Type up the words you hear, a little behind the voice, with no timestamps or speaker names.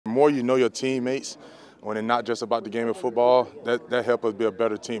more you know your teammates, when it's not just about the game of football, that helps us be a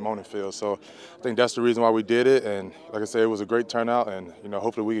better team on the field. So I think that's the reason why we did it. And like I said, it was a great turnout, and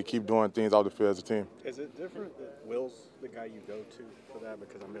hopefully we can keep doing things off the field as a team. Is it different that Will's the guy you go to for that?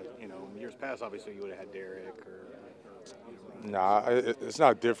 Because in years past, obviously you would have had Derek or Nah, it's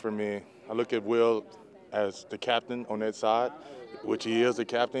not different, man. I look at Will as the captain on that side, which he is the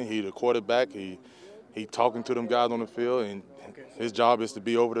captain. He's the quarterback. He talking to them guys on the field, and his job is to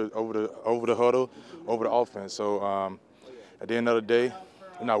be over the huddle, over the offense. So at the end of the day,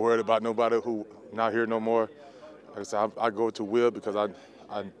 I'm not worried about nobody who not here no more. Like I said, I go to Will because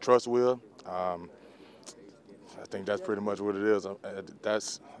I trust Will. I think that's pretty much what it is.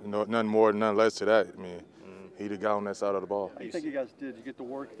 That's nothing more, nothing less to that. I mean, he the guy on that side of the ball. How do you think you guys did? Did you get the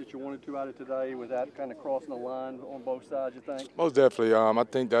work that you wanted to out of today with that kind of crossing the line on both sides, you think? Most definitely. I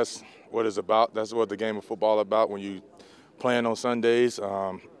think that's what it's about. That's what the game of football is about. When you playing on Sundays,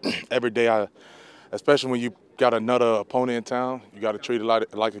 every day, especially when you got another opponent in town, you got to treat it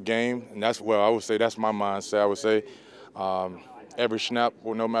like a game. And that's I would say that's my mindset. I would say every snap,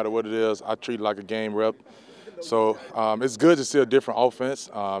 no matter what it is, I treat it like a game rep. So it's good to see a different offense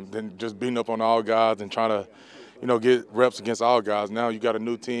than just beating up on all guys and trying to, get reps against all guys. Now you got a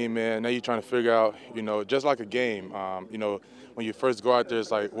new team, man. Now you're trying to figure out, just like a game. When you first go out there,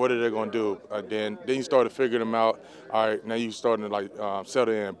 it's like, what are they going to do? Then you start to figure them out. All right, now you're starting to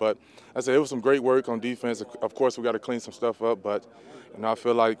settle in. But I said it was some great work on defense. Of course, we got to clean some stuff up, but I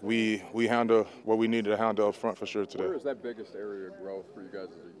feel like we handle what we needed to handle up front for sure today. Where is that biggest area of growth for you guys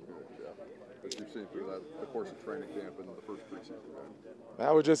as a unit, Jeff, that you've seen through the course of training camp and the first preseason game?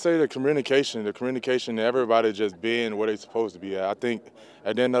 I would just say the communication, everybody just being where they're supposed to be at. I think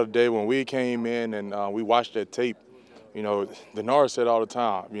at the end of the day, when we came in and we watched that tape, Denard said all the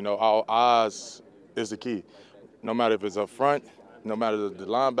time, our eyes is the key. No matter if it's up front, no matter the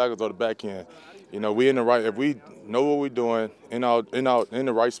linebackers or the back end, we in the right. If we know what we're doing in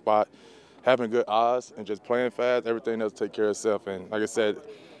the right spot, having good eyes and just playing fast, everything else take care of itself. And like I said,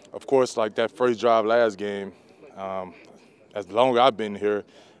 of course, like that first drive last game, as long as I've been here,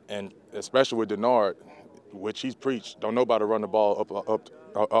 and especially with Denard, which he's preached, don't nobody run the ball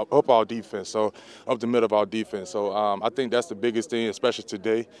up our defense, so up the middle of our defense. So I think that's the biggest thing, especially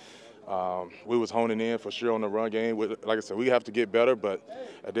today. We was honing in for sure on the run game. Like I said, we have to get better, but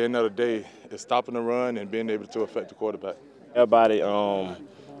at the end of the day, it's stopping the run and being able to affect the quarterback. Everybody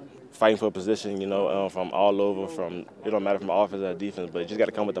fighting for a position, from all over, it don't matter from offense or defense, but you just got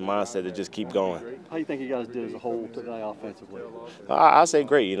to come with the mindset to just keep going. How do you think you guys did as a whole today offensively? I say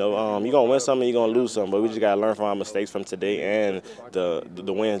great. You're going to win some and you're going to lose some, but we just got to learn from our mistakes from today and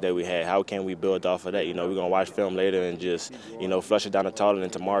the wins that we had. How can we build off of that? We're going to watch film later and just, flush it down the toilet,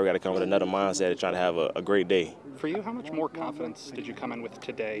 and tomorrow we got to come with another mindset and try to have a great day. For you, how much more confidence did you come in with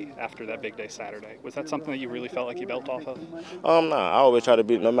today after that big day Saturday? Was that something that you really felt like you built off of? No, I always try to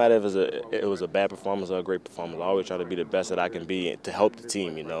be, no matter if it was a bad performance or a great performance, I always try to be the best that I can be to help the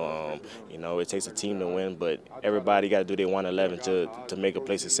team. It takes a team to win, but everybody got to do their 111 to make a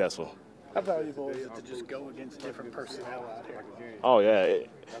play successful. How valuable is it to just go against different personnel out here? Oh yeah,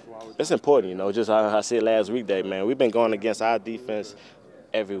 it's important. Just I said last week that, man, we've been going against our defense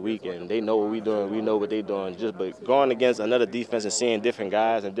every week, and they know what we're doing. We know what they're doing. But going against another defense and seeing different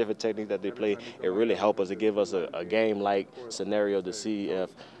guys and different techniques that they play, it really helps us. It give us a game-like scenario to see if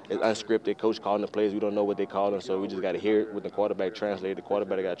it's unscripted. Coach calling the plays, we don't know what they call them, so we just got to hear it with the quarterback translate. The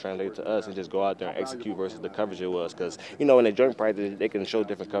quarterback got to translate it to us and just go out there and execute versus the coverage it was. Because in the joint practice, they can show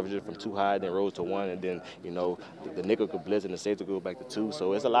different coverages from 2 high, then rolls to 1, and then the nickel could blitz and the safety go back to 2.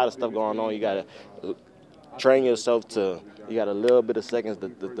 So it's a lot of stuff going on. You got to train yourself you got a little bit of seconds,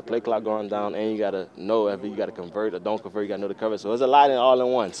 the play clock going down, and you got to know if you got to convert or don't convert, you got to know the coverage. So there's a lot all in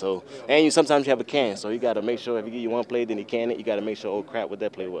one. So, and sometimes you have a can, so you got to make sure if you give you one play, then you can it, you got to make sure, oh crap, what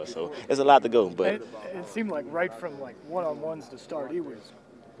that play was. So there's a lot to go. But it seemed like right from one-on-ones to start, he was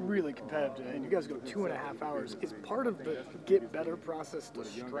really competitive, and you guys go 2.5 hours. Is part of the get better process the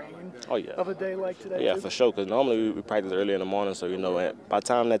strain of a day like today? Yeah, for sure, because normally we practice early in the morning, so by the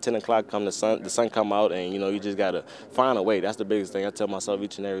time that 10 o'clock come, the sun come out, and you just got to find a way. That's the biggest thing I tell myself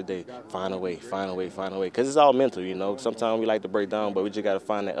each and every day: find a way, because it's all mental. Sometimes we like to break down, but we just got to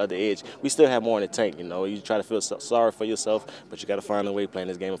find that other edge. We still have more in the tank. You try to feel sorry for yourself, but you got to find a way playing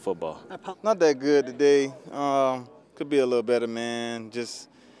this game of football. Not that good today. Could be a little better, man. Just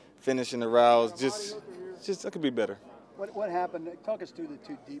finishing the routes, just that could be better. What happened? Talk us through the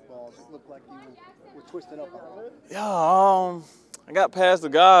 2 deep balls. It looked like you were twisted up on it. Yeah, I got past the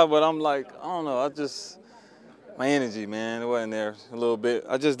guy, but I'm like, I don't know. My energy, man, it wasn't there a little bit.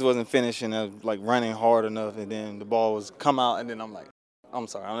 I just wasn't finishing, running hard enough, and then the ball was come out, and then I'm like, I'm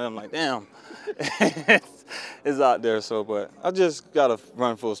sorry. I'm like, damn, it's out there. So, but I just gotta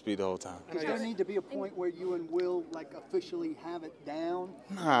run full speed the whole time. Does there need to be a point where you and Will like officially have it down?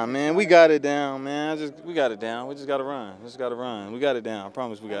 Nah, man, we got it down, man. We got it down. We just gotta run. We got it down. I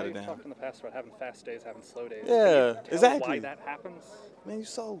promise we got it down. You talked in the past about having fast days, having slow days. Yeah, Can you exactly. tell why that happens? Man, you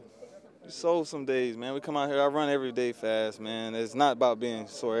sold some days, man. We come out here, I run every day fast, man. It's not about being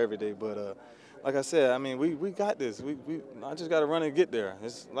sore every day, but like I said, I mean, we got this. I just got to run and get there.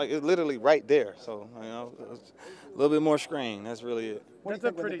 It's literally right there. So, you know, a little bit more strain. That's really it. That's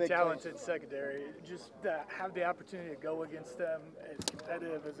a pretty talented secondary. Just have the opportunity to go against them as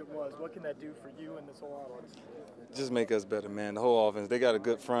competitive as it was. What can that do for you and this whole offense? Just make us better, man. The whole offense. They got a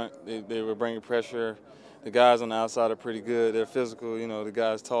good front. They were bringing pressure. The guys on the outside are pretty good. They're physical. You know, the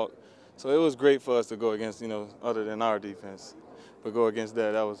guys talk. So it was great for us to go against, you know, other than our defense. But go against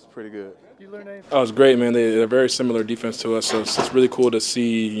that was pretty good. You learn anything? Oh, it's great, man. They're a very similar defense to us, so it's really cool to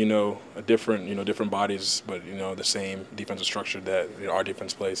see, you know, a different, you know, different bodies, but, you know, the same defensive structure that, you know, our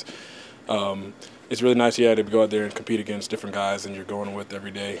defense plays. It's really nice, yeah, to go out there and compete against different guys than you're going with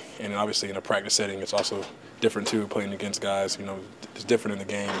every day. And obviously in a practice setting, it's also different, too, playing against guys, you know, it's different in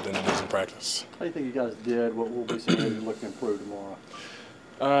the game than it is in practice. How do you think you guys did? What will be something that you look to improve tomorrow?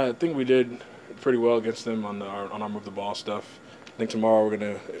 I think we did pretty well against them on our move the ball stuff. I think tomorrow we're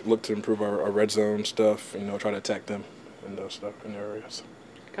going to look to improve our red zone stuff, you know, try to attack them in those stuff in their areas.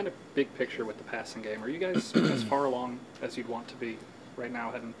 Kind of big picture with the passing game. Are you guys as far along as you'd want to be right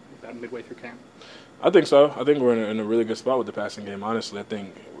now, heading about midway through camp? I think so. I think we're in a really good spot with the passing game, honestly. I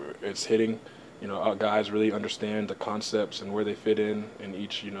think it's hitting. You know, our guys really understand the concepts and where they fit in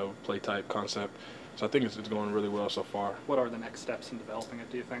each, you know, play type concept. So I think it's going really well so far. What are the next steps in developing it,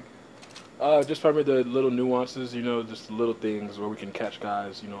 do you think? Just probably the little nuances, you know, just the little things where we can catch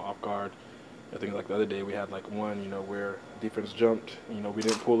guys, you know, off guard. I think like the other day we had like one, you know, where defense jumped, you know, we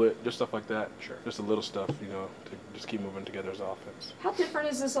didn't pull it, just stuff like that. Sure. Just the little stuff, you know, to just keep moving together as an offense. How different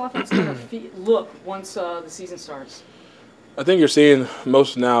is this offense going to look once the season starts? I think you're seeing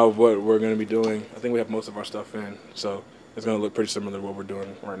most now of what we're going to be doing. I think we have most of our stuff in, so it's going to look pretty similar to what we're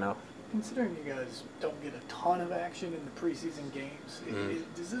doing right now. Considering you guys don't get a ton of action in the preseason games,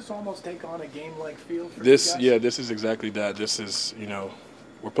 does this almost take on a game-like feel for you guys? Yeah, this is exactly that. This is, you know,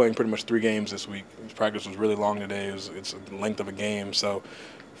 we're playing pretty much 3 games this week. Practice was really long today. It's the length of a game. So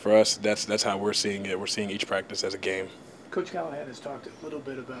for us, that's how we're seeing it. We're seeing each practice as a game. Coach Callahan has talked a little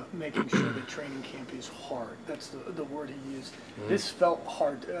bit about making sure that training camp is hard. That's the word he used. This felt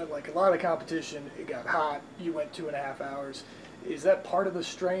hard. Like a lot of competition, it got hot. You went 2.5 hours. Is that part of the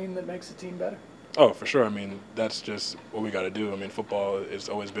strain that makes the team better? Oh, for sure. I mean, that's just what we got to do. I mean, football has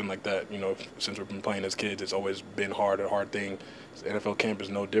always been like that. You know, since we've been playing as kids, it's always been a hard thing. NFL camp is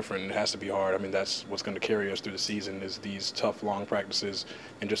no different. It has to be hard. I mean, that's what's going to carry us through the season is these tough, long practices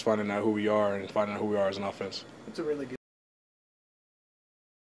and just finding out who we are and finding out who we are as an offense. It's a really good